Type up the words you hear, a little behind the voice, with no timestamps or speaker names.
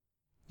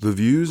The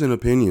views and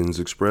opinions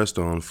expressed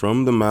on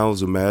From the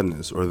Mouths of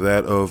Madness are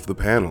that of the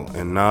panel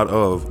and not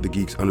of the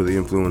Geeks Under the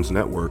Influence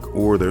Network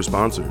or their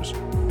sponsors,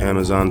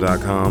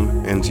 Amazon.com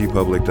and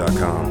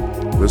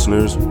tpublic.com.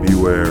 Listeners,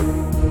 beware.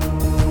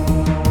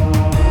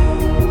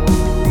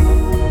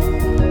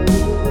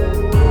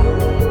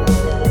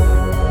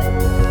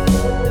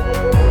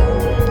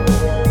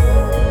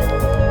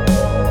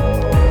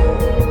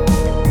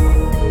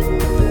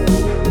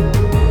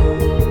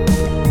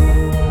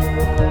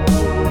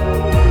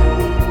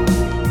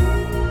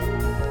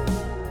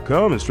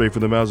 Coming straight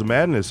from the Mouths of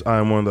Madness, I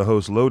am one of the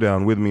hosts,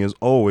 Lowdown. With me, as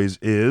always,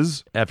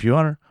 is... F you,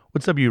 Hunter.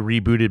 What's up, you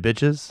rebooted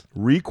bitches?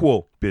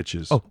 Requel,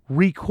 bitches. Oh,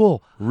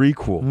 requel.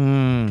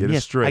 Requel. Get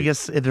it straight. I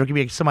guess if there could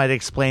be somebody to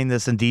explain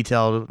this in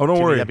detail. Oh,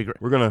 don't worry. That'd be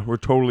great. We're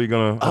totally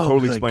gonna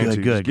explain to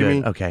you. Good, Just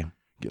good. Okay.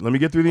 Let me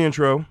get through the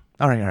intro.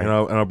 All right. And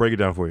I'll break it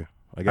down for you.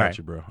 I got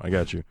you, bro. I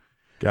got you.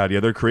 God, yeah,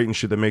 they're creating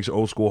shit that makes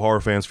old school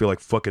horror fans feel like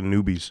fucking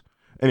newbies.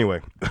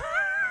 Anyway,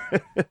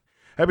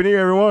 Happy New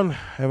Year, everyone.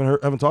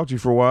 Haven't talked to you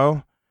for a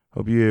while.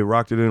 Hope you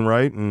rocked it in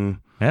right and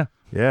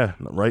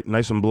right,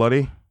 nice and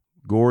bloody,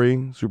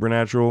 gory,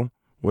 supernatural,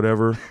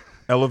 whatever.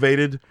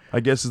 Elevated, I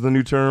guess, is the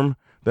new term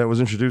that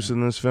was introduced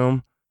in this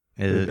film.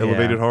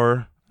 Elevated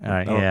horror. All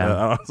right,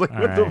 I was like,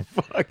 what the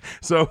fuck?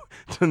 So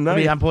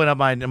tonight, I'm pulling up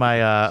my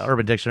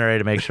Urban Dictionary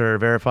to make sure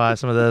verify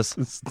some of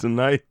this.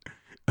 Tonight,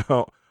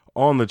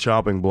 on the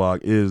chopping block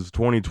is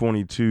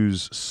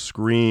 2022's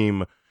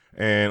Scream.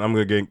 And I'm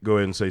gonna go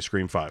ahead and say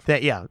Scream 5.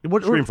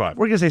 Scream 5.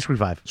 We're gonna say Scream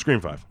 5. Scream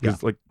 5.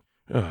 Because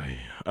the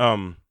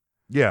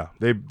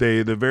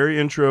very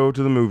intro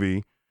to the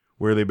movie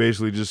where they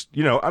basically just,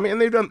 they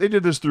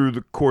did this through the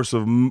course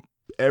of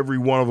every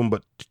one of them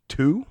but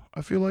two,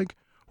 I feel like.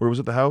 Where was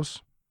it the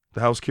house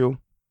kill?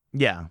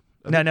 Yeah.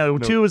 No,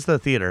 2 was the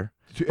theater.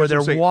 Where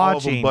they're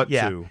watching,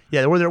 two.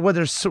 Yeah, where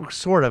they're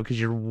sort of,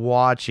 because you're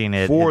watching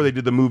it. 4, they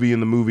did the movie in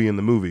the movie in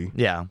the movie.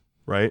 Yeah.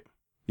 Right?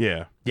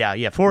 Yeah.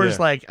 4 is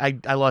like,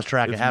 I lost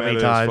track of how many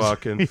times.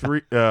 Fuck. And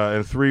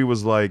 3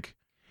 was like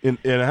in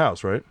a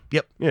house, right?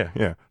 Yep.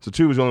 Yeah. So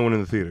 2 was the only one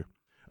in the theater.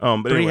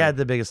 But 3 anyway. had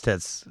the biggest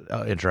tits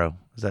intro.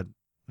 Is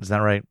that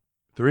right?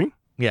 3?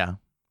 Yeah.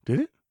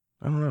 Did it?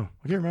 I don't know.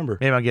 I can't remember.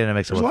 Maybe I'm getting a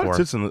mix up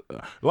with 4.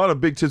 A lot of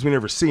big tits we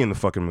never see in the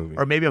fucking movie.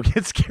 Or maybe I'm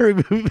getting Scary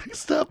Movie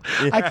mixed up.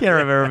 Yeah. I can't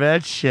remember,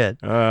 man. Shit.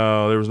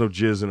 Oh, there was no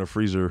jizz in a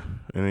freezer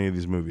in any of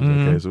these movies.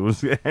 Mm-hmm. Okay, so it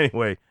was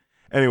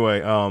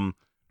anyway.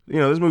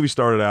 This movie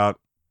started out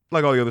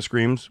like all the other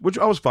Screams, which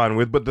I was fine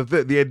with, but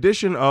the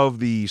addition of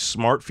the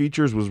smart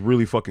features was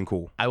really fucking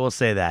cool. I will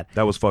say that.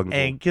 That was fucking cool.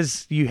 And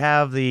because you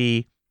have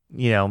the,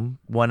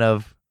 one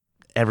of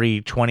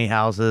every 20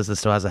 houses that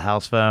still has a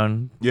house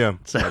phone. Yeah.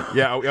 So,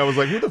 I was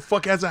like, who the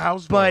fuck has a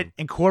house phone? But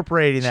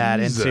incorporating that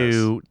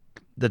into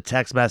the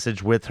text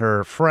message with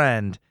her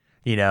friend,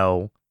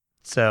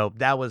 so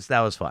that was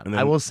fun.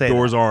 I will say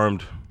doors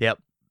armed. Yep.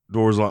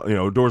 Doors locked,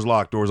 doors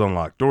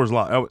unlocked, doors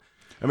locked.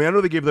 I mean, I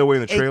know they gave that away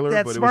in the trailer, but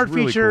it was really cool. That smart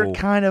feature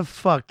kind of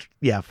fucked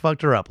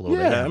her up a little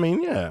bit. Yeah, I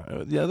mean, yeah,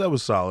 that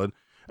was solid.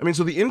 I mean,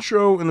 so the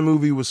intro in the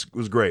movie was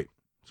great.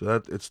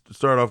 So it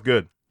started off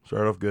good.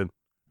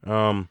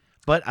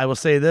 But I will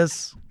say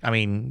this. I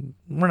mean,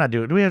 we're not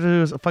doing. Do we have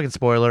to do a fucking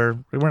spoiler?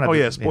 We're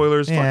not.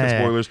 Spoilers. Fucking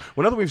spoilers.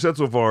 Well, nothing we've said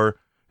so far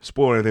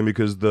spoiled anything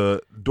because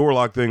the door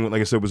lock thing,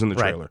 like I said, was in the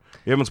trailer.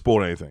 You haven't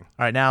spoiled anything.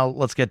 All right, now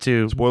let's get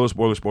to spoiler.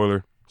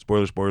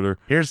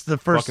 Here's the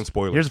first fucking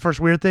spoiler. Here's the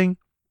first weird thing.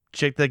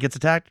 Chick that gets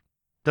attacked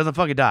doesn't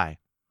fucking die.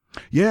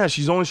 Yeah,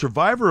 she's only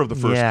survivor of the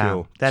first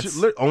kill.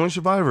 That's only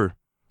survivor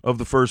of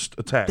the first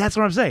attack. That's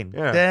what I'm saying.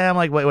 Yeah. I'm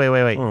like,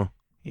 wait.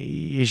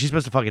 Is she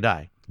supposed to fucking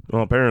die?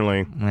 Well,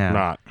 apparently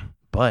not.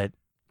 But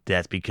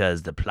that's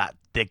because the plot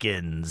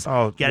thickens.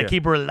 Oh, you gotta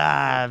keep her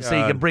alive so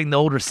you can bring the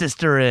older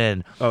sister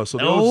in. Oh,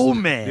 so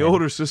man, the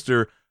older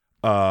sister,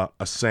 a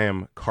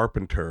Sam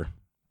Carpenter.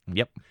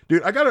 Yep,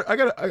 dude, I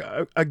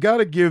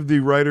gotta give the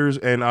writers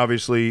and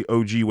obviously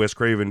OG Wes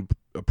Craven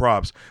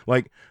props.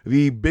 Like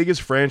the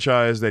biggest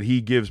franchise that he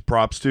gives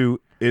props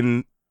to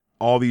in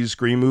all these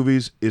Scream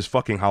movies is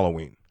fucking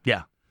Halloween.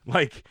 Yeah,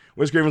 like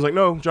Wes Craven's like,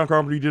 no, John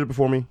Carpenter, you did it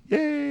before me.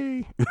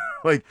 Yay!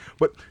 But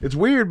it's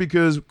weird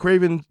because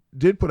Craven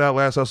did put out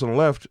Last House on the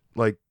Left.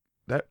 Like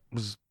that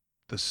was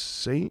the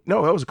same.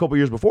 No, that was a couple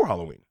years before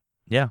Halloween.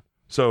 Yeah.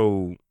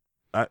 So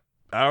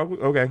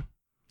okay,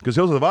 because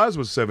Hills of the Vibes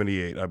was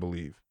 78, I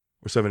believe,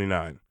 or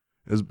 79.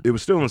 It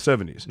was still in the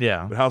 70s.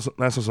 Yeah. But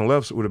Last House on the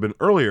Left would have been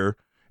earlier,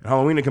 and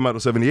Halloween had come out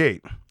in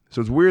 78.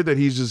 So it's weird that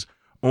he's just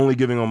only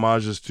giving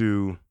homages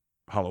to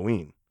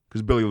Halloween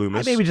because Billy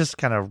Loomis. I maybe just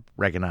kind of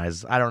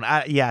recognize.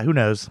 Who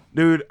knows,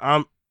 dude.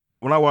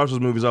 When I watch those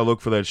movies, I look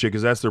for that shit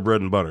because that's their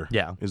bread and butter.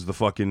 Yeah. Is the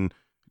fucking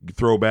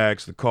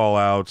throwbacks, the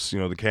call-outs,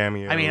 the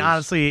cameos. I mean,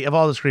 honestly, of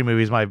all the Scream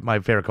movies, my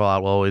favorite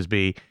call-out will always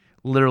be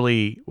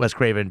literally Wes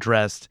Craven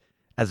dressed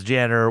as a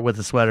janitor with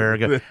a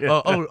sweater.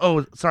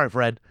 Oh, sorry,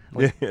 Fred.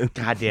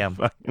 God damn.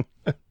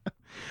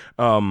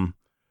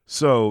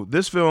 So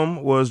this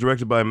film was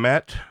directed by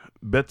Matt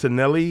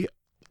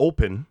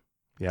Bettinelli-Olpin.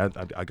 Yeah,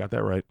 I got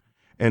that right.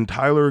 And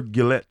Tyler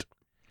Gillett.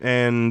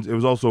 And it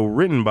was also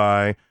written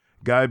by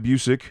Guy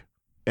Busick,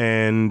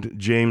 and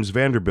James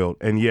Vanderbilt.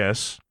 And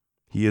yes,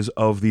 he is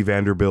of the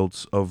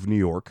Vanderbilts of New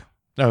York,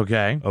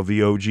 Okay. of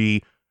the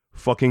OG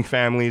fucking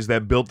families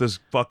that built this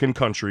fucking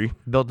country.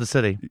 Built the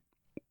city.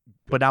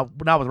 But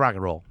not with rock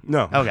and roll.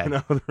 No. Okay.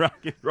 No, the rock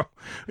and roll.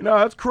 No,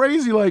 that's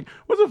crazy. Like,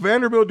 what's a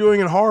Vanderbilt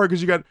doing in horror?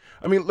 Because you got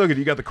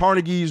the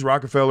Carnegies,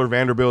 Rockefeller,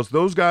 Vanderbilts.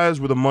 Those guys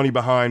were the money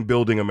behind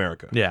building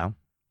America. Yeah.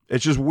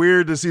 It's just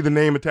weird to see the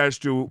name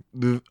attached to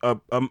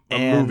a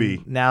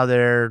movie. Now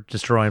they're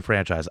destroying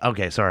franchise.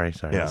 Okay, sorry.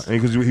 Yeah,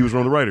 because he was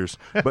one of the writers.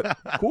 But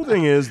cool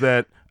thing is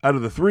that out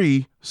of the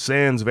three,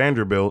 sans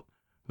Vanderbilt,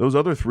 those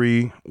other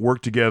three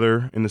worked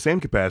together in the same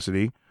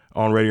capacity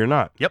on Ready or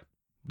Not. Yep.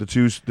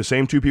 The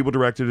same two people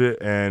directed it,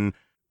 and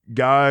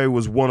Guy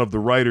was one of the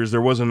writers.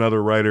 There was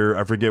another writer.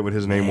 I forget what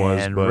his name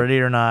was. And but Ready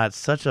or Not,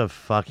 such a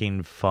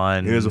fucking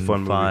fun. It is a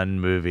fun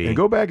movie. And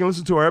go back and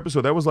listen to our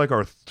episode. That was like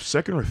our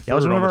second or third it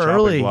was one on of the our chopping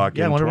early, block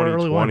in one of our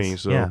early 2020.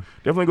 ones. So Yeah.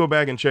 definitely go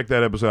back and check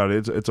that episode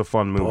out. It's a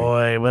fun movie.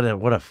 Boy,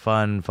 what a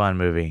fun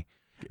movie.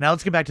 Now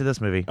let's get back to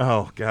this movie.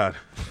 Oh God!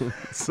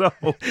 so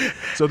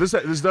this does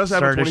happen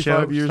Started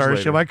 25 years started later.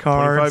 to show my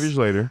cards. 25 years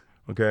later.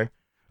 Okay.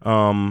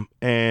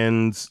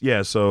 And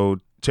yeah, so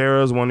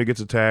Tara's the one who gets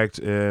attacked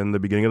in the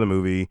beginning of the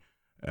movie.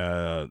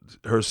 Her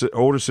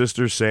older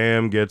sister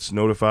Sam gets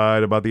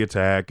notified about the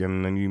attack,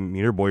 and then you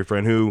meet her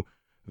boyfriend, who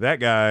that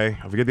guy,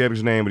 I forget the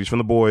actor's name, but he's from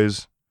The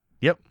Boys.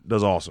 Yep.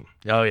 Does awesome.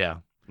 Oh yeah.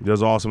 He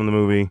does awesome in the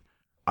movie.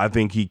 I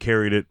think he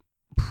carried it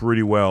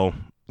pretty well.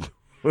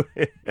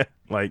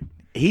 Like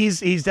He's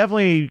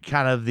definitely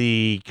kind of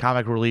the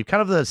comic relief,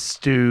 kind of the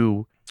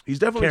Stu. he's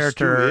definitely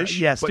character. Stu-ish,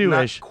 Yeah, but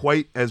Stu-ish. not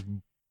quite as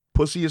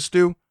pussy as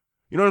Stu.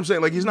 You know what I'm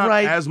saying? Like he's not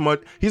Right. as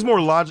much. He's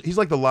more logic. He's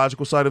like the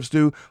logical side of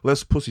Stu,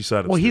 less pussy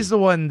side of Well, Stu. he's the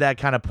one that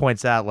kind of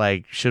points out,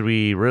 like, should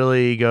we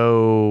really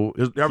go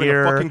They're having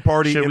here? a fucking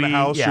party Should in the we-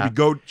 house. Yeah.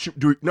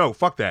 Should we go? No,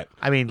 fuck that.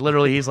 I mean,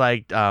 literally, he's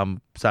like, so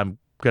I'm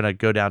gonna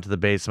go down to the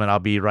basement. I'll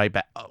be right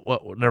back.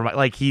 Well, never mind.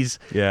 Like he's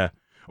Yeah.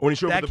 When he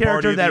shows up that at the party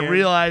character at the that end,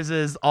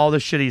 realizes all the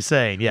shit he's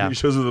saying. Yeah. he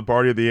shows up at the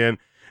party at the end,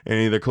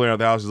 and they're clearing out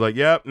the house. He's like,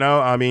 "Yep,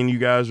 no, I mean, you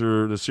guys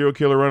are the serial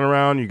killer running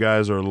around. You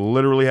guys are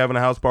literally having a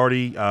house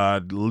party.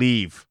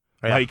 Leave.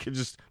 Yeah. Like,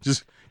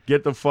 just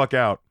get the fuck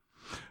out."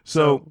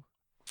 So,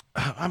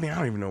 I mean, I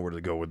don't even know where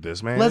to go with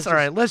this, man.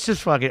 Let's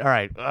just fuck it. All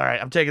right.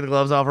 I'm taking the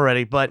gloves off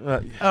already. But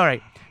all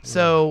right.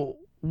 So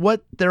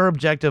what their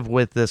objective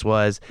with this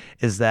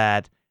is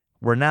that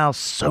we're now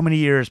so many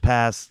years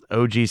past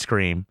OG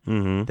Scream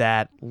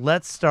that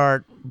let's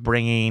start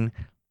bringing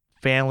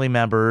family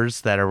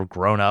members that are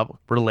grown up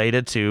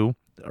related to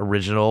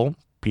original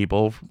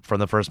people from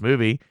the first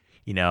movie,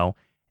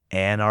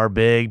 and our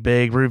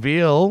big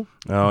reveal.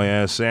 Oh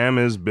yeah, Sam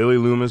is Billy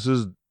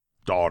Loomis's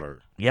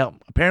daughter. Yep.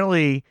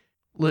 Apparently,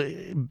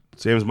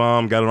 Sam's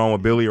mom got it on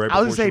with Billy right I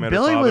before was she gonna say met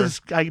Billy her father.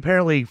 was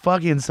apparently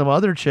fucking some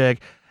other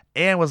chick,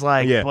 and was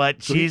like, Yeah.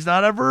 but So she's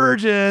not a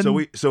virgin.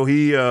 So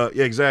he yeah,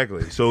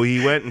 exactly. So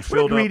he went and what a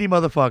filled up. greedy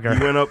motherfucker.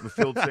 He went up and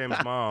filled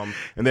Sam's mom,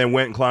 and then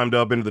went and climbed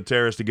up into the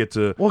terrace to get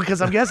to. Well,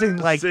 because I'm guessing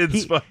like Sid's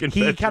he fucking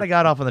kind bedroom. of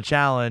got off on the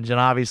challenge, and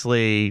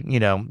obviously,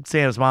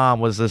 Sam's mom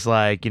was just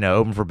like,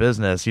 open for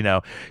business,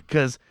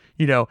 because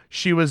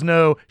she was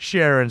no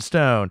Sharon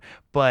Stone,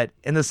 but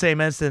in the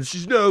same instance,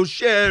 She's no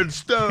Sharon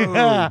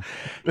Stone.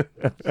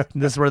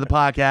 this is where the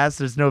podcast.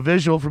 There's no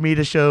visual for me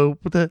to show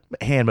with the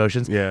hand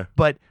motions. Yeah.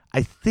 But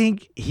I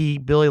think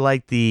Billy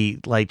liked the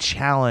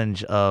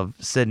challenge of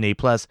Sydney.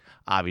 Plus,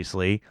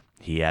 obviously,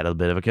 he had a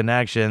bit of a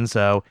connection,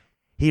 so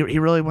he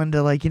really wanted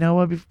to you know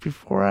what?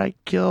 Before I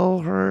kill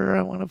her,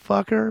 I want to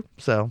fuck her.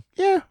 So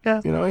Yeah.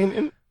 Yeah.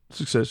 And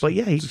success. but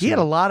yeah, he had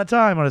a lot of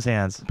time on his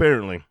hands.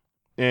 Apparently.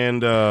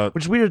 And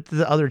Which is weird.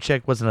 The other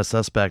chick wasn't a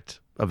suspect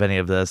of any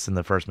of this in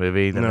the first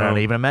movie. No. Not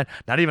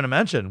even a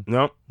mention.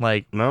 no,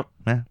 Like, no.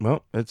 Eh.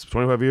 Well, it's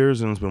 25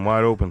 years and it's been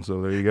wide open,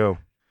 so there you go.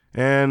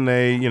 And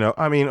they,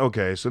 I mean,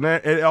 okay, so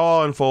then it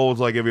all unfolds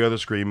like every other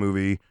Scream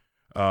movie.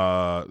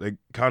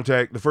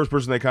 The first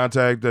person they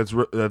contact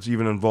that's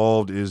even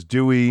involved is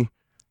Dewey,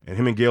 and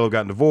him and Gail have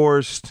gotten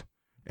divorced.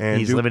 And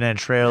he's living in a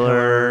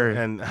trailer.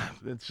 and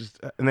it's just,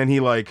 and then he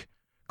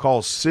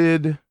calls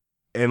Sid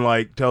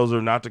and tells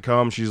her not to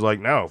come. She's like,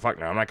 no, fuck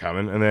no, I'm not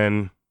coming. And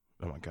then,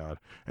 oh my God,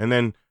 and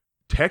then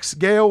text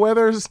Gail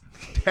Weathers,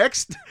 Yeah.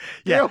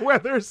 Gail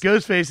Weathers,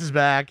 Ghostface is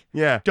back.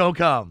 yeah, Don't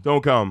come.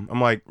 don't come.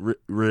 I'm like,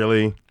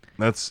 really?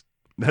 That's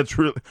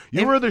really.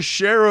 You If- were the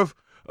sheriff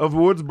of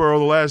Woodsboro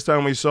the last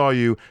time we saw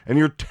you, and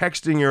you're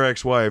texting your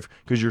ex-wife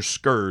because you're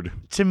scared.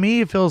 To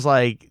me, it feels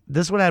like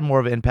this one had more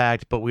of an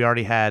impact, but we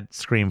already had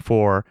Scream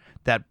 4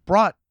 that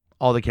brought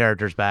all the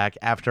characters back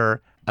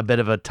after a bit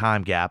of a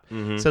time gap.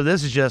 So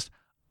this is just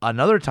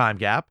another time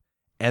gap,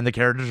 and the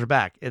characters are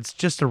back. It's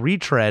just a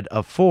retread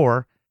of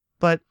 4,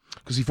 but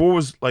Because 4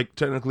 was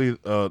technically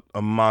a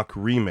mock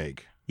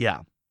remake. yeah.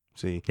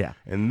 See? Yeah.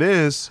 And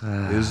this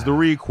is the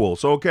requel.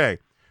 So, okay.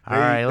 All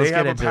right, let's they get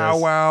have a into this.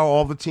 powwow.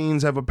 All the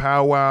teens have a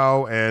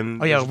powwow,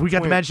 and Oh yeah, there's we got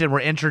to twin- mention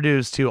we're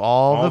introduced to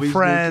all the these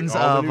friends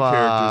all the new of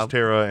characters,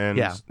 Tara and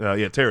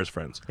yeah. Tara's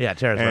friends. Yeah,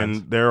 Tara's and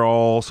friends. they're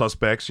all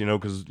suspects,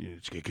 because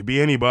it could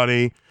be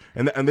anybody.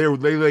 And they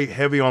lay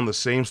heavy on the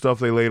same stuff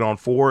they laid on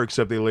 4,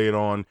 except they lay it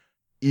on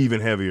even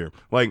heavier.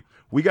 Like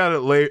we got to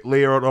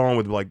layer it on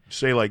with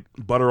say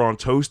butter on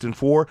toast in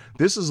 4.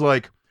 This is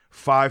like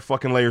 5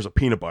 fucking layers of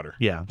peanut butter.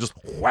 Yeah, just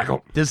whack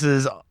 'em. This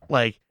is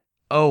like,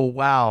 oh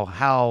wow,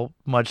 how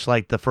much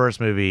like the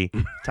first movie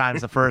times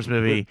the first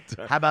movie.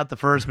 How about the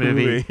first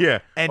movie? Yeah.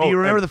 And do you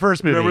remember the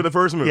first movie? Remember the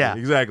first movie? Yeah.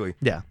 Exactly.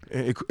 Yeah.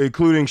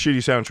 Including shitty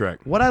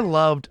soundtrack. What I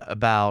loved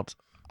about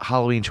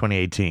Halloween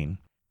 2018,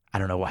 I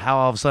don't know how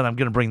all of a sudden I'm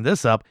going to bring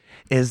this up,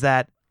 is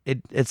that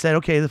it said,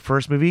 okay, the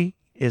first movie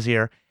is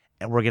here,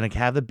 and we're going to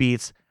have the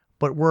beats,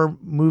 but we're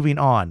moving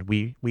on.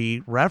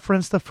 We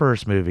reference the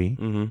first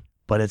movie,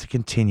 but it's a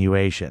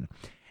continuation.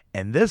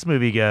 And this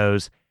movie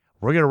goes,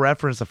 we're going to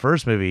reference the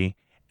first movie,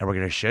 and we're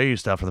going to show you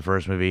stuff from the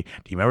first movie.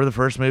 Do you remember the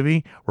first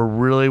movie? We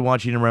really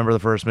want you to remember the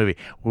first movie.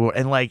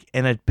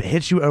 And it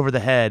hits you over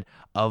the head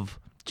of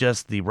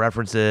just the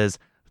references,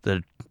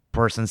 the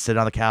person sitting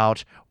on the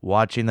couch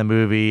watching the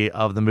movie.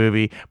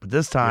 But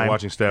this time,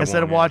 watching Stab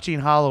instead 1, of watching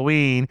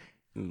Halloween,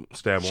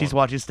 Stab 1. she's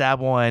watching Stab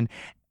 1.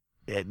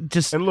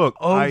 Just And look,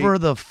 over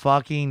the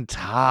fucking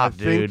top,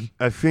 dude.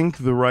 I think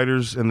the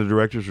writers and the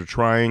directors were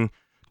trying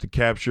to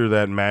capture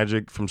that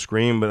magic from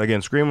Scream, but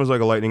again, Scream was like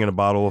a lightning in a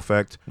bottle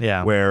effect.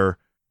 Yeah. Where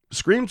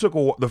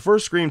the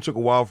first Scream took a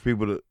while for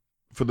people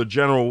for the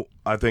general,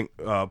 I think,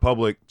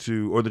 public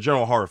or the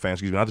general horror fan,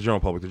 excuse me, not the general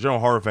public, the general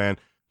horror fan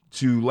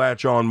to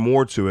latch on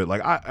more to it.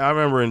 Like I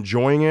remember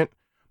enjoying it,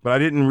 but I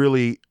didn't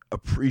really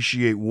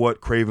appreciate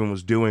what Craven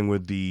was doing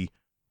with the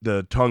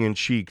tongue in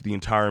cheek the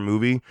entire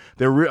movie.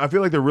 I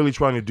feel like they're really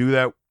trying to do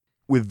that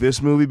with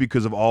this movie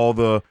because of all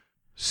the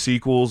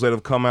sequels that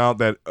have come out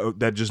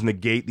that just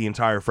negate the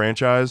entire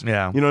franchise.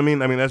 Yeah. You know what I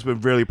mean? I mean, that's been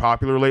really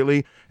popular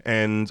lately,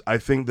 and I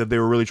think that they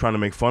were really trying to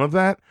make fun of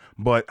that,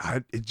 but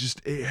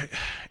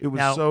it was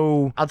Now,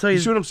 so... I'll tell you...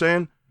 You see what I'm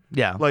saying?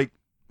 Yeah. Like,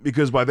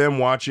 because by them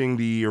watching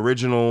the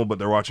original, but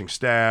they're watching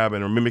Stab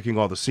and are mimicking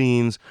all the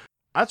scenes,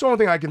 that's the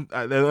only thing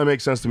that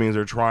makes sense to me is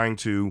they're trying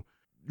to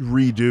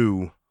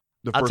redo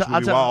the first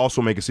movie while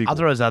also make a sequel. I'll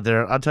throw this out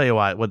there. I'll tell you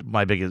what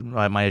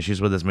my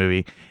issues with this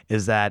movie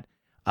is that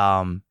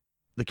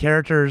the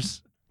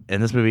characters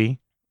in this movie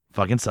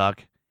fucking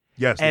suck.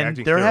 Yes, the and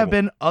acting's there have terrible.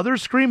 been other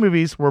Scream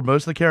movies where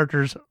most of the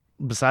characters,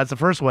 besides the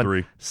first one,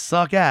 3.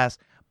 suck ass.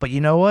 But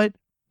you know what?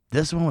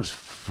 This one was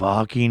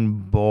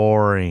fucking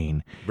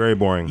boring. Very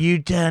boring. You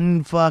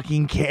didn't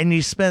fucking care. And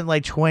you spent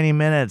like 20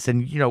 minutes.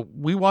 And,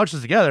 we watched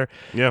this together.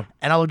 Yeah.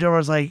 And I looked over, I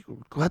was like,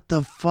 what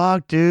the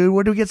fuck, dude?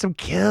 Where do we get some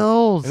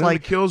kills? And then the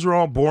kills are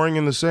all boring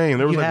and the same.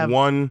 There was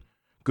one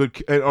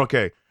good...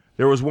 Okay,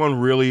 there was one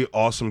really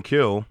awesome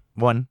kill.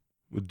 One.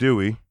 With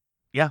Dewey.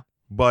 Yeah.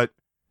 But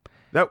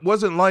that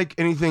wasn't like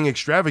anything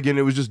extravagant.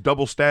 It was just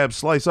double stab,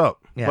 slice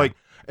up. Yeah. Like,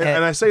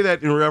 and I say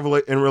that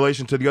in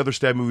relation to the other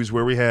stab movies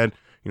where we had...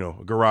 a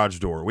garage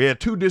door. We had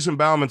 2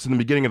 disembowelments in the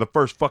beginning of the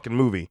first fucking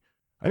movie.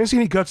 I didn't see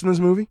any guts in this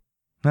movie.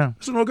 No.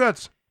 There's no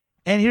guts.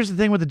 And here's the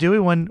thing with the Dewey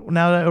one,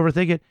 now that I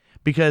overthink it,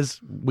 because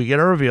we get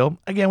a reveal.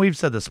 Again, we've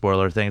said the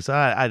spoiler thing, so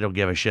I don't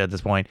give a shit at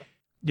this point.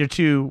 Your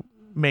 2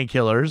 main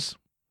killers,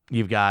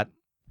 you've got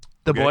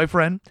the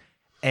boyfriend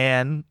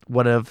and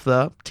one of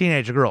the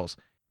teenager girls.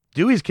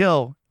 Dewey's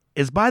kill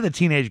is by the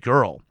teenage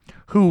girl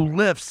who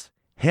lifts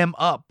him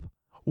up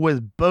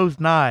with both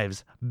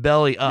knives,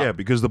 belly up. Yeah,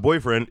 because the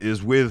boyfriend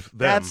is with them.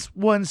 That's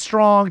one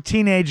strong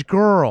teenage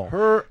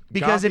girl.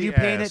 Because if you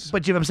paint it,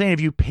 but I'm saying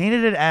if you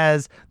painted it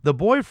as the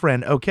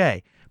boyfriend,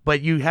 okay,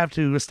 but you have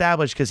to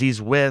establish because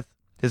he's with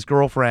his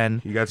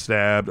girlfriend. He got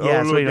stabbed.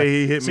 Yeah, look,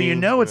 he hit so me.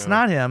 It's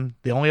not him.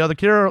 The only other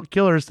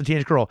killer is the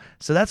teenage girl.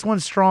 So that's one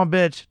strong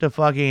bitch to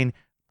fucking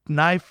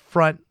knife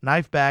front,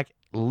 knife back,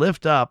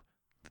 lift up.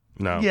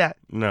 No. Yeah.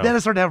 No. Then I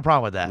started to have a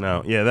problem with that.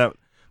 No. Yeah.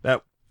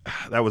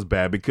 That was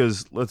bad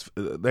because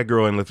that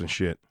girl ain't lifting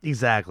shit.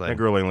 Exactly. That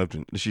girl ain't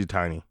lifting. She's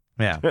tiny.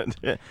 Yeah.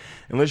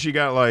 Unless she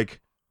got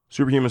like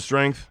superhuman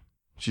strength,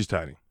 she's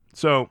tiny.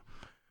 So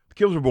the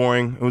kills were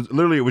boring.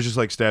 It was just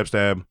like stab,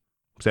 stab,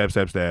 stab,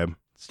 stab, stab.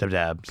 Stab,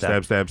 stab,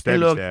 stab, stab, stab,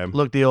 hey, stab.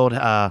 Look, the old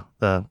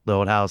the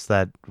old house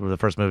that the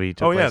first movie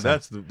took place in.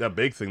 That's that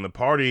big thing. The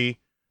party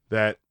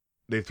that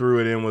they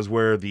threw it in was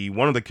where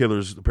one of the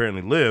killers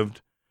apparently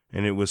lived,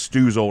 and it was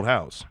Stu's old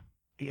house.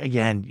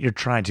 Again, you're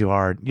trying too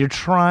hard. You're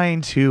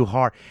trying too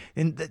hard.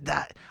 And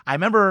that I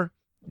remember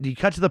you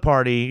cut to the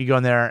party, you go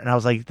in there, and I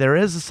was like, there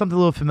is something a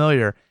little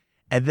familiar.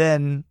 And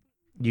then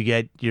you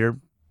get your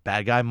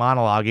bad guy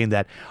monologuing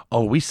that,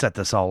 oh, we set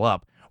this all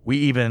up. We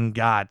even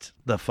got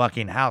the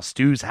fucking house,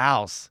 Stu's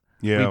house.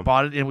 Yeah. We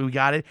bought it and we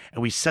got it,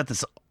 and we set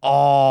this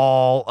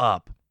all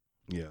up.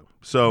 Yeah.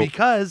 So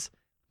because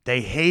they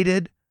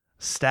hated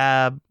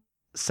Stab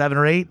 7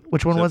 or 8.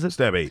 Which one was it?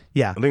 Stab 8.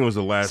 Yeah. I think it was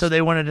the last. So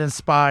they wanted to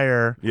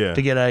inspire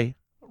to get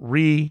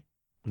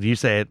you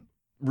say it,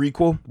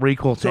 requel.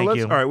 Requel, So thank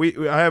you. all right,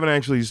 I haven't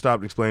actually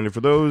stopped explaining it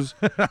for those.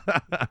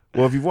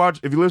 Well, if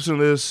you listen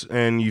to this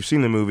and you've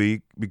seen the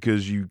movie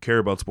because you care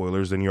about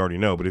spoilers, then you already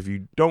know. But if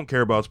you don't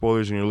care about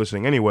spoilers and you're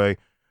listening anyway,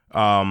 a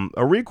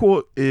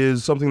requel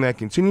is something that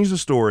continues the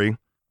story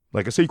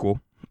like a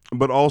sequel,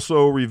 but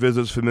also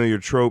revisits familiar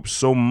tropes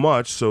so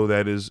much so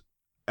that is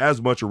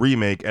as much a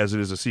remake as it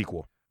is a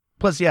sequel.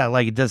 Plus, yeah,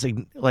 like it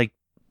doesn't, like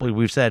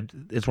we've said,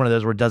 it's one of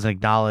those where it doesn't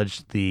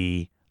acknowledge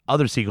the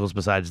other sequels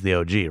besides the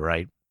OG,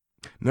 right?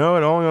 No,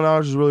 it only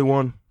acknowledges really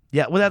one.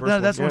 Yeah, well,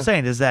 that's what I'm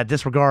saying, is that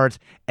disregards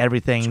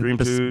everything Scream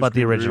 2, but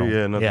the Scream 3, original.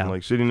 yeah, nothing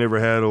like City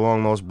Never Had a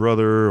Long Lost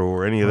Brother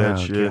or any of that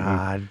shit.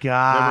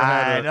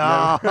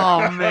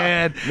 Oh,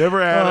 man.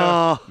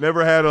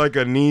 Never had like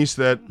a niece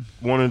that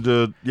wanted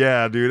to.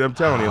 Yeah, dude, I'm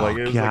telling you, like,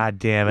 it was God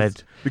damn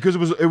it! Because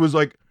it was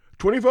like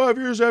 25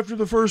 years after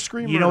the first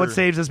Scream. You know what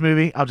saves this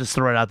movie? I'll just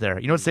throw it out there.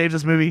 You know what saves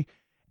this movie?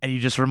 And you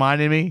just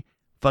reminded me,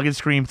 fucking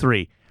Scream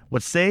 3.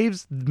 What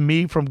saves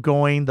me from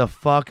going the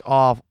fuck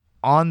off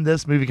on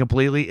this movie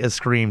completely is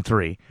Scream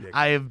 3. Yeah.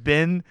 I have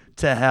been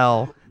to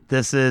hell.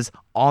 This is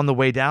on the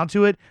way down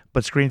to it,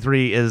 but Scream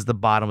 3 is the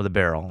bottom of the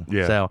barrel.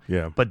 Yeah. So,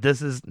 yeah. But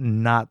this is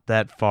not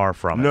that far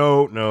from it.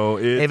 No.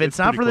 If it's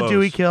not for the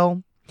Dewey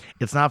kill,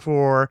 it's not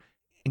for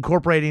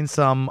incorporating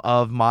some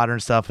of modern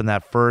stuff in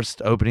that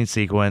first opening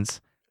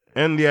sequence.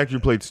 And the actor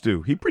played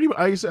Stu. He pretty much,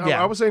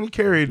 I was saying he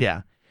carried.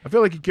 Yeah. I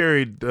feel like he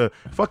carried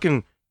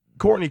fucking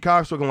Courtney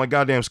Cox looking like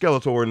goddamn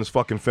Skeletor in this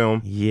fucking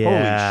film.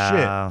 Yeah. Holy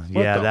shit.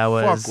 What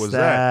the fuck was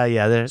that?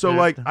 Yeah. So,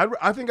 like,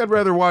 I think I'd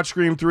rather watch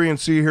Scream 3 and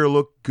see her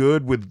look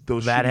good with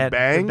those shitty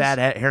bangs.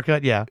 Bad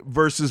haircut, yeah.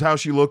 Versus how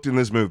she looked in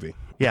this movie.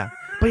 Yeah.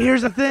 But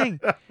here's the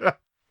thing.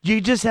 You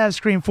just have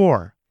Scream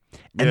 4.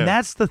 And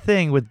that's the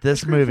thing with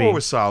this movie. Scream 4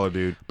 was solid,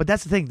 dude. But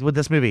that's the thing with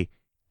this movie.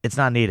 It's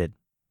not needed.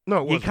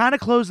 No, you kind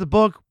of closed the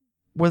book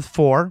with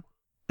 4.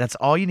 That's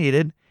all you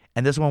needed.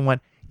 And this one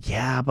went,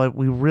 yeah, but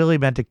we really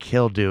meant to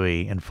kill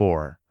Dewey in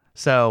 4.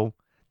 So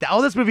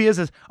all this movie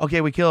is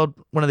okay, we killed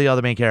one of the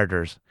other main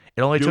characters.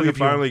 It only Dewey took a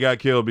few. finally got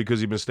killed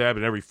because he'd been stabbed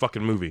in every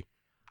fucking movie.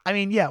 I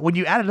mean, yeah, when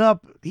you add it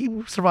up,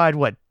 he survived,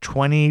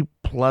 20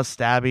 plus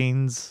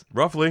stabbings?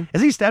 Roughly.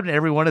 Is he stabbed in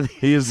every one of these?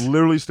 He is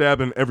literally stabbed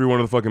in every one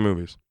of the fucking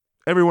movies.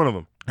 Every one of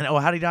them. And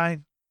how did he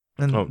die?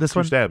 And this 2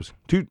 one? Stabs.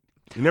 2.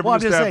 He's never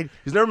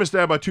been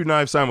stabbed by 2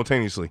 knives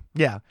simultaneously.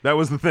 Yeah. That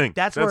was the thing.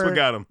 That's what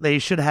got him. They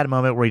should have had a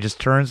moment where he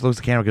just turns, looks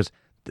at the camera, and goes,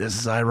 this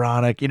is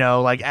ironic,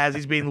 like as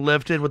he's being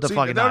lifted with the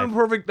fucking knife.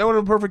 That would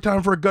have been perfect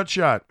time for a gut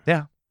shot.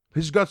 Yeah.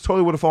 His guts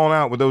totally would have fallen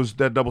out with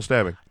that double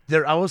stabbing.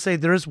 I will say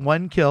there is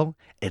one kill.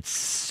 It's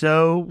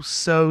so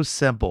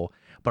simple,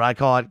 but I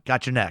call it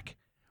got your neck,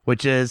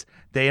 which is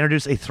they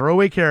introduce a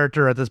throwaway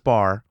character at this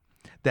bar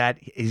that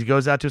he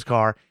goes out to his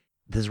car.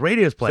 His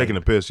radio's playing. Taking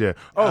a piss, yeah.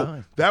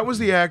 That was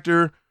the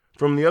actor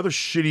from the other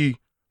shitty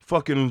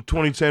fucking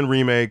 2010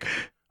 remake,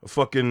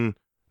 fucking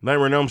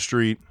Nightmare on Elm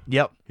Street.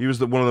 Yep. He was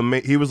one of the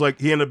main. He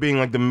ended up being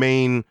like the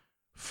main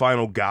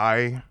final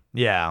guy.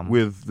 Yeah.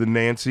 With the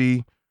Nancy,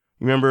 you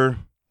remember?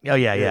 Oh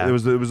yeah. It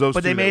was those.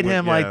 But they made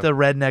him like the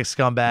redneck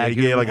scumbag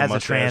who has a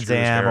Trans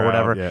Am or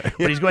whatever. Yeah.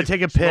 But he's going to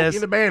take a piss.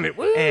 The Bandit.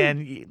 Woo!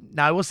 And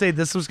now I will say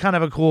this was kind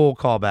of a cool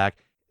callback.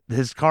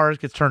 His car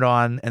gets turned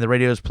on and the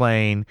radio is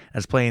playing. And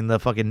it's playing the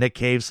fucking Nick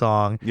Cave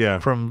song. Yeah.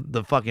 From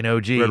the fucking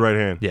OG. Red Right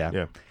Hand.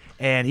 Yeah.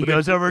 And he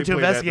goes over to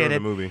investigate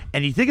it,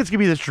 and you think it's gonna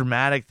be this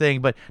dramatic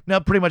thing, but no,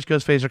 pretty much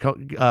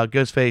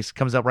Ghostface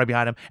comes up right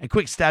behind him and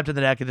quick stab to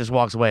the neck and just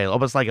walks away,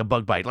 almost like a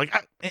bug bite, like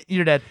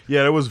you're dead.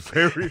 Yeah, it was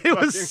very. It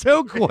was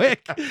so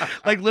quick,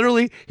 like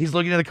literally, he's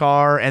looking at the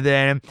car, and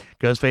then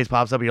Ghostface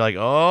pops up, and you're like,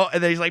 oh,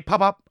 and then he's like,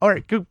 pop, all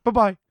right, good,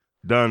 bye.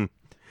 Done.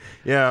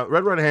 Yeah,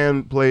 Red Right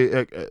Hand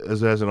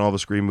as in all the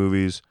Scream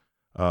movies.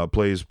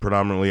 Plays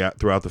predominantly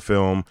throughout the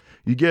film.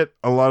 You get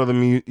a lot of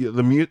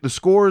the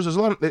scores. There's a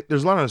lot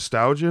of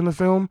nostalgia in the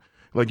film,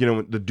 like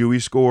the Dewey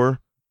score,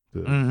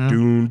 the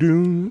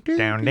doom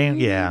down,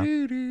 yeah,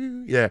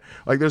 yeah.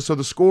 Like there's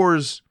the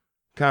scores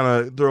kind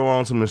of throw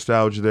on some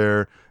nostalgia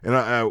there. And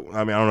I mean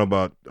I don't know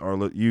about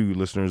you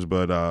listeners,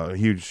 but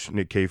huge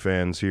Nick Cave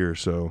fans here.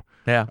 So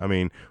yeah, I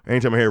mean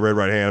anytime I hear Red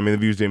Right Hand, I mean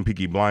they've used it in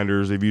Peaky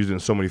Blinders. They've used it in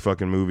so many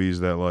fucking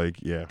movies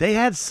that they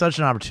had such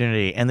an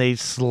opportunity, and they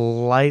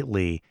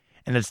slightly.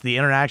 And it's the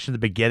interaction at the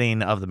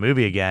beginning of the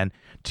movie again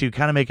to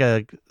kind of make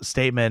a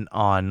statement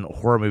on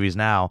horror movies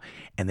now.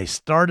 And they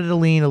started to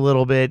lean a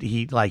little bit.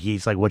 He's like,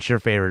 what's your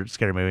favorite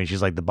scary movie? And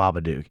she's like, The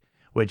Babadook,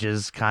 which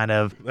is kind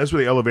of... That's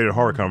where the elevated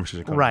horror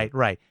conversation comes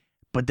Right.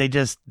 But they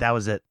that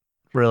was it.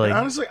 Really. And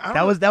honestly,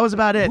 that was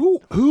about it.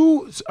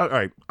 All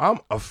right.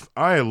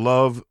 I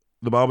love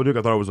The Babadook.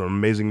 I thought it was an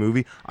amazing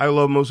movie. I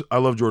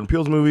love Jordan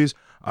Peele's movies.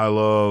 I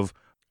love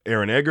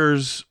Aaron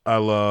Eggers. I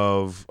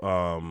love...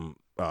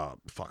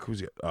 who's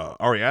he?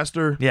 Ari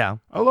Aster. Yeah.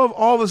 I love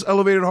all this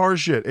elevated horror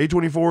shit.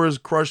 A24 has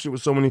crushed it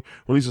with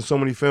releasing so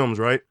many films,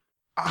 right?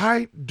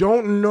 I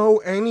don't know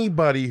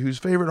anybody whose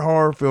favorite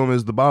horror film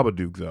is The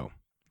Babadook, though.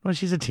 Well,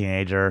 she's a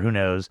teenager. Who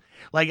knows?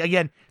 Like,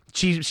 again,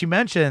 she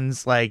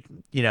mentions,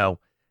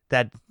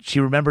 that she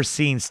remembers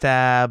seeing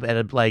Stab at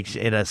a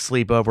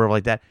sleepover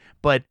like that.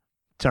 But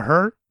to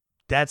her,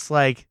 that's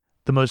like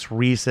the most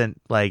recent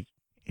like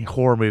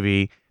horror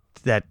movie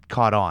that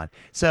caught on.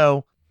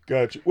 So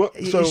Gotcha. Well,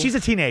 so she's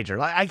a teenager.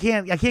 Like, I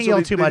can't so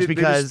yell too much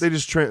because they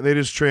just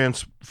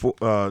transformed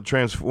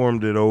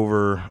it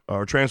over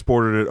or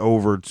transported it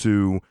over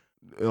to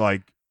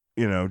like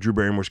Drew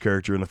Barrymore's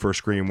character in the first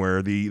Scream,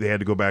 where they had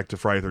to go back to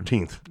Friday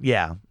 13th.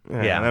 Yeah.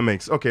 That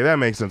makes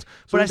sense.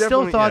 So but I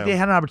still thought they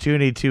had an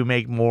opportunity to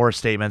make more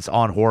statements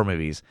on horror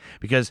movies,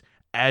 because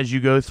as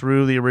you go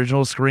through the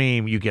original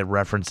Scream, you get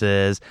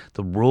references,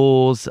 the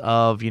rules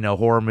of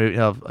horror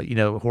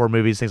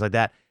movies, things like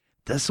that.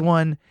 This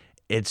one,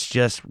 it's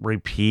just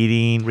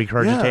repeating,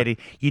 regurgitating.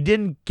 Yeah. You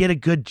didn't get a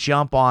good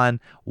jump on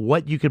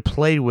what you could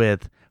play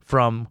with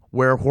from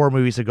where horror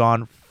movies have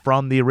gone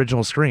from the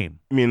original Scream.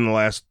 You mean in the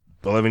last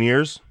 11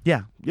 years?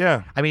 Yeah.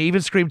 Yeah. I mean,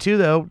 even Scream 2,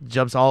 though,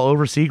 jumps all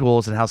over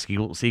sequels and how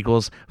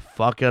sequels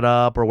fuck it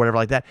up or whatever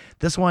like that.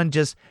 This one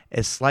just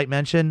is slight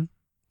mention,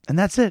 and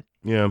that's it.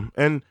 Yeah.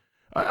 And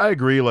I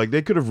agree. Like,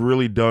 they could have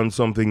really done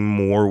something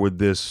more with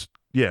this,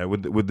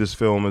 with this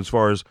film, as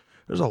far as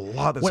there's a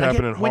lot that's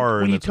happening in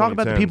horror. When you talk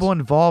about the people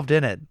involved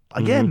in it,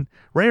 again,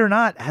 Ray or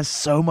not, has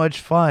so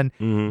much fun.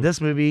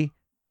 This movie,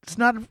 it's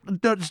no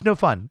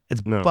fun.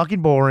 It's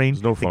fucking boring.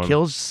 It's no fun. The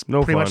kills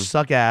pretty much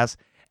suck ass.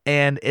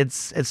 And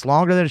it's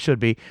longer than it should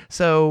be.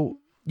 So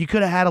you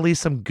could have had at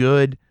least some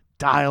good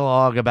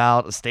dialogue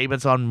about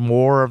statements on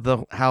more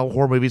of how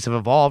horror movies have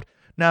evolved.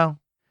 No,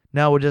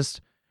 we'll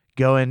just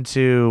go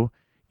into,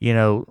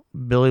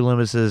 Billy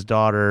Loomis's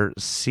daughter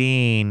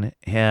seeing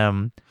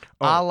him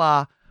a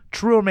la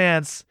True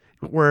Romance,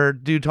 where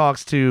dude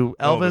talks to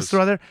Elvis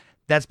or other.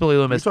 That's Billy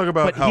Loomis. You talk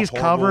about how he's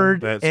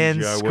covered in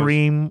CGI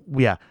Scream.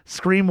 Was. Yeah,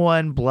 Scream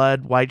 1,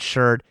 blood, white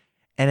shirt,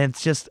 and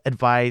it's just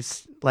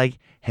advice like,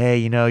 hey,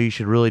 you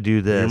should really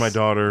do this. You're my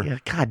daughter. Yeah,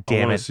 God damn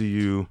it. I want to see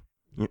you.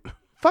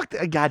 Fuck,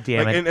 God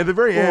damn it. And at the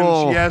very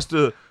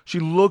end, she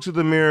looks at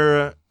the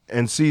mirror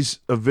and sees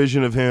a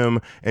vision of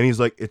him, and he's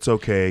like, it's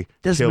okay.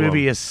 This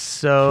movie is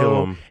so...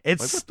 Kill him.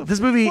 It's this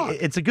movie, fuck?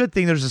 It's a good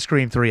thing there's a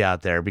Scream 3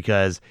 out there,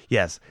 because,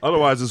 yes.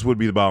 Otherwise, this would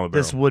be the bottom of the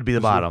barrel. This would be the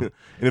bottom.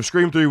 And if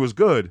Scream 3 was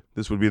good,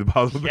 this would be the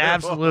bottom of the barrel.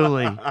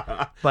 Absolutely.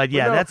 But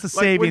yeah, that's the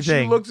saving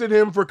thing. She looks at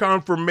him for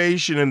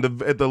confirmation,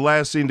 and at the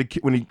last scene,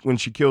 when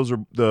she kills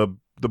the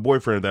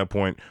boyfriend at that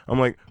point, I'm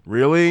like,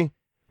 really?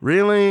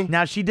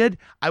 Now, she did,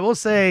 I will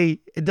say,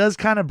 it does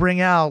kind of bring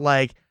out,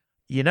 like,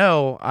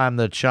 I'm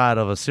the child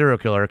of a serial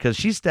killer, because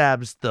she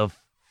stabs the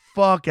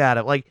fuck out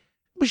of, like,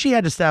 but she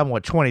had to stab him,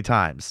 20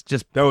 times?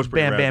 Just that was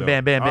bam, rad, bam,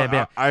 bam, bam,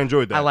 bam. I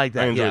enjoyed that. I like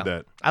that. I enjoyed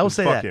that. I will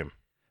say fuck that. Him.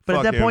 But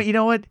fuck at that him. point, you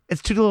know what?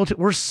 It's too little.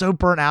 We're so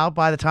burnt out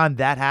by the time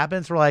that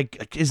happens. We're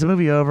like, is the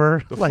movie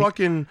over?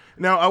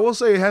 Now, I will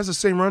say it has the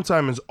same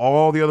runtime as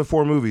all the other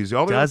 4 movies.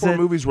 All the other 4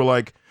 movies were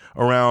like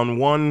around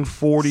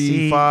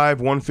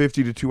 145,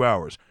 150 to 2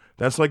 hours.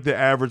 That's like the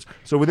average.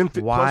 So within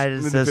why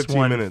does this 15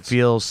 one minutes,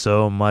 feel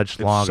so much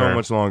longer? So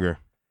much longer.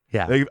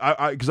 Yeah.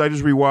 Because I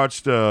just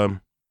rewatched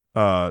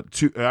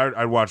 2.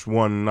 I watched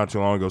 1 not too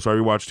long ago, so I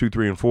rewatched 2,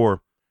 3, and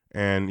 4,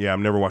 and I've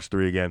never watched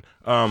 3 again.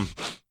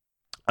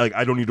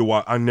 I don't need to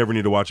watch. I never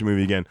need to watch a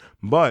movie again.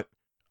 But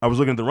I was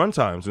looking at the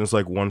runtimes, and it's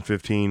like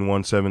 115,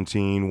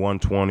 117,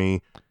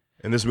 120.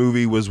 And this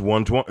movie was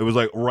 120. It was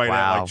like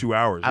at like 2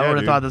 hours. I would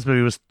have thought this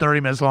movie was 30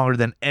 minutes longer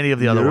than any of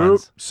the other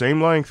ones.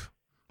 Same length.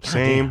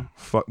 Because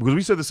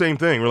we said the same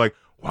thing. We're like,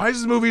 why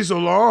is this movie so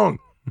long?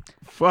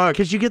 Fuck.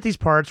 Because you get these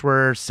parts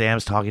where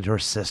Sam's talking to her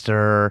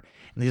sister,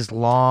 and these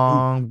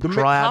long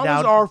drawn out. How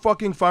is our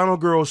fucking final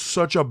girl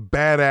such a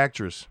bad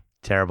actress?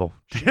 Terrible.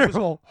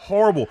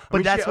 Horrible.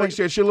 But that's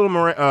she had a little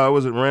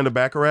Miranda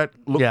Baccarat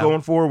look going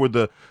for with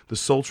the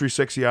sultry,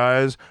 sexy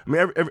eyes. I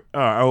mean,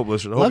 I hope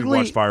you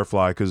watch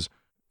Firefly, because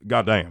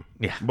goddamn.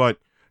 Yeah. But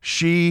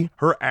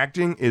her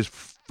acting is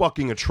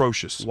fucking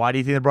atrocious. Why do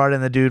you think they brought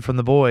in the dude from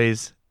The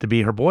Boys to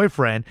be her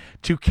boyfriend,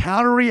 to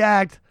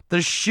counteract the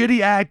shitty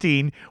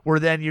acting, where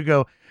then you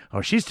go,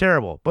 oh, she's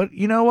terrible, but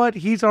you know what?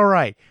 He's all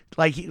right.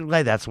 Like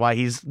that's why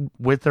he's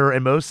with her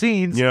in most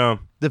scenes. Yeah.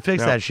 To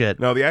fix that shit.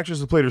 Now, the actress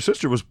that played her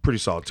sister was pretty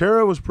solid.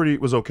 Tara was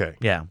okay.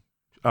 Yeah.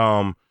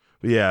 But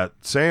yeah,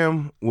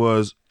 Sam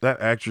was that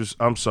actress.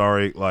 I'm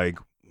sorry. Like,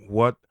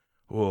 what?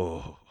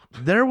 Whoa.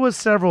 There was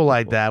several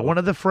like that. One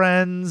of the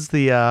friends,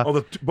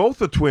 both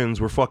the twins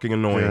were fucking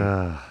annoying.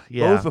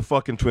 Yeah. Both the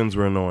fucking twins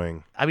were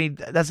annoying. I mean,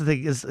 that's the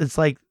thing. It's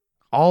like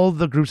all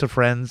the groups of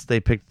friends, they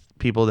picked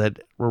people that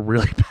were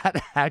really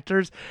bad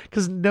actors,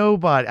 because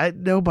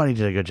nobody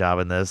did a good job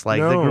in this. Like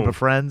the group of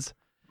friends.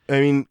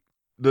 I mean,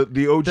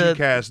 the OG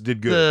cast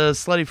did good. The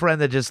slutty friend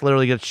that just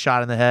literally gets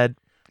shot in the head.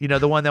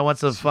 The one that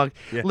wants to fuck.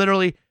 Yeah.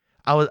 Literally,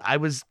 I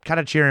was kind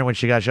of cheering when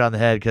she got shot in the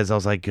head, because I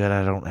was like, good,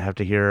 I don't have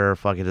to hear her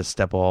fucking just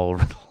step all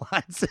over the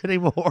lines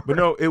anymore. But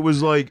no, it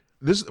was like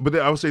this. But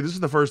I would say this is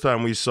the first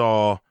time we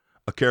saw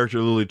a character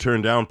literally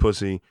turn down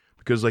pussy,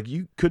 because like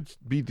you could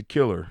be the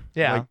killer.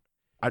 Yeah.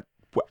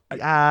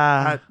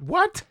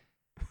 What?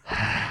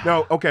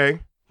 No, okay,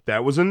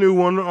 that was a new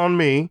one on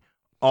me.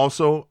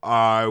 Also,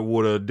 I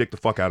would have dicked the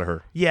fuck out of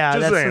her. Yeah,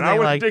 Just that's saying, the I thing.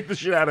 would Like, dick the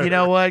shit out of her. you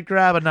know what?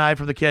 Grab a knife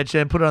from the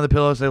kitchen, put it on the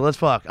pillow, say, "Let's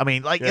fuck." I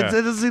mean, like, Yeah. it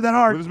doesn't seem that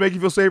hard. Would this make you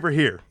feel safer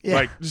here? Yeah.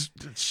 Like,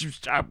 she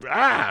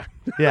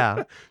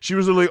Yeah. she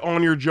was literally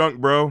on your junk,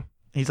 bro.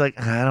 He's like,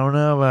 I don't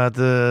know about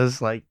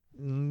this. Like,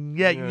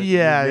 yeah,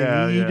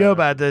 you know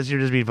about this. You're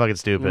just being fucking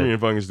stupid. You're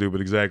fucking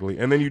stupid, exactly.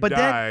 And then you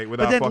die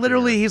without. But then fucking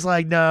literally her. he's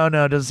like, no, it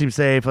doesn't seem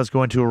safe. Let's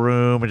go into a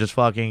room and just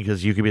fucking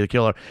because you could be the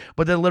killer.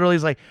 But then literally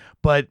he's like,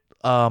 but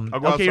I'll go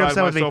okay, you're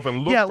outside upset with me. myself and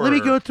look Yeah, for let me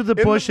her. go through the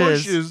In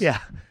bushes. Yeah.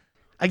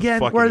 Again,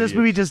 Fucking where this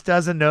movie idiots. just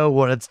doesn't know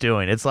what it's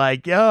doing. It's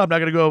like, yeah, I'm not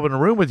gonna go up in a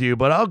room with you,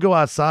 but I'll go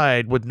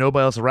outside with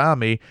nobody else around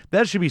me.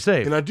 That should be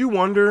safe. And I do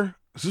wonder.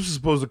 This is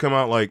supposed to come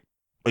out like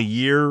a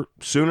year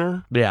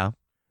sooner. Yeah.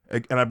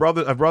 And I brought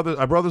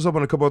this up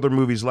on a couple other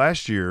movies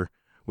last year.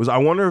 Was I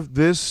wonder if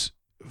this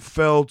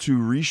fell to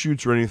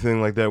reshoots or anything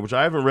like that, which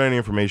I haven't read any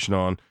information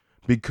on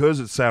because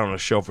it sat on a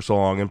shelf for so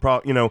long. And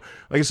probably, like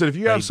I said, if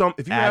you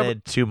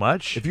have too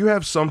much, if you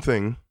have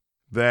something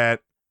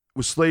that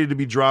was slated to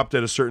be dropped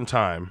at a certain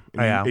time,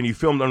 and you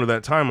filmed under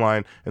that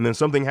timeline, and then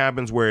something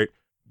happens where it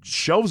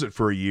shelves it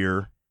for a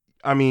year,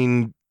 I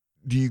mean,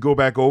 do you go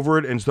back over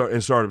it and start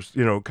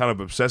kind of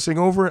obsessing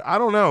over it? I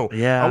don't know.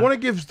 Yeah. I want to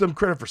give them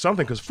credit for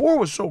something because 4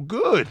 was so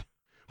good,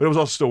 but it was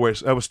also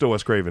still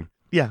Wes Craven.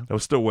 Yeah. That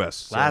was still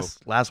Wes.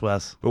 Last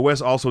Wes. But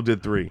Wes also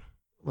did 3.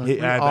 Look,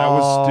 that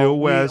was still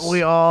Wes.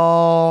 We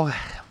all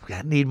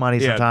need money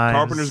sometimes.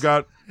 Carpenter's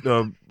got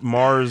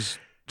Mars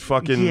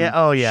fucking yeah.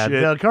 Oh yeah.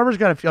 shit. No, Carpenter's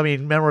got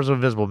Memoirs of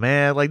Invisible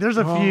Man. Like there's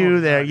a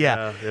few there.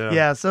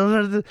 Yeah.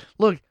 So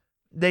look,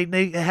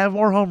 they have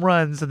more home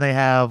runs than they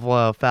have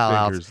foul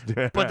outs,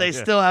 but they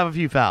still have a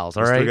few fouls.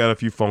 All right. Still got a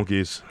few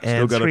funkies. And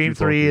still got Scream a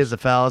few 3 funkies. is the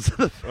fouls.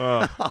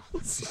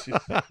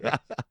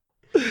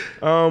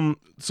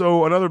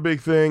 So another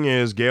big thing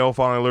is Gail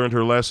finally learned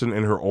her lesson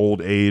in her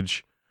old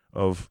age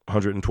of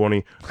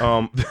 120.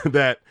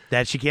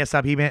 That she can't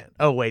stop He-Man.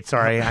 Oh wait,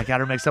 sorry, I got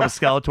her mixed up with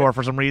Skeletor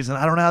for some reason.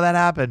 I don't know how that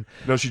happened.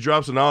 no, she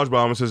drops a knowledge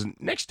bomb and says,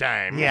 "Next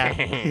time."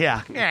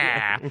 Yeah.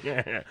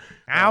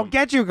 I'll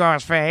get you,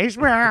 Ghostface.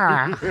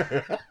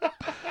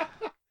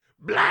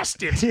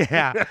 Blast it.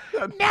 Yeah.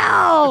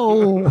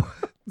 No,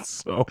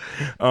 So,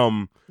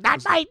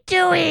 not my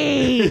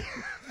Dewey.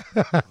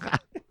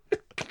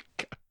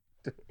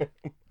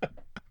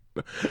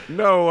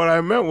 no, what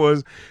I meant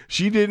was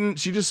she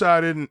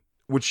decided,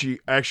 which she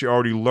actually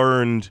already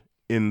learned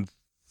in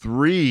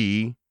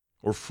 3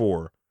 or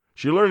 4.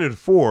 She learned in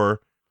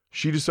 4,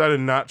 she decided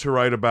not to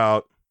write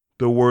about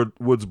the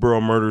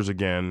Woodsboro murders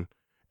again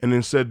and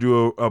instead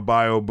do a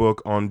bio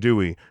book on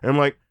Dewey. And I'm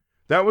like,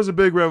 that was a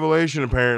big revelation apparently.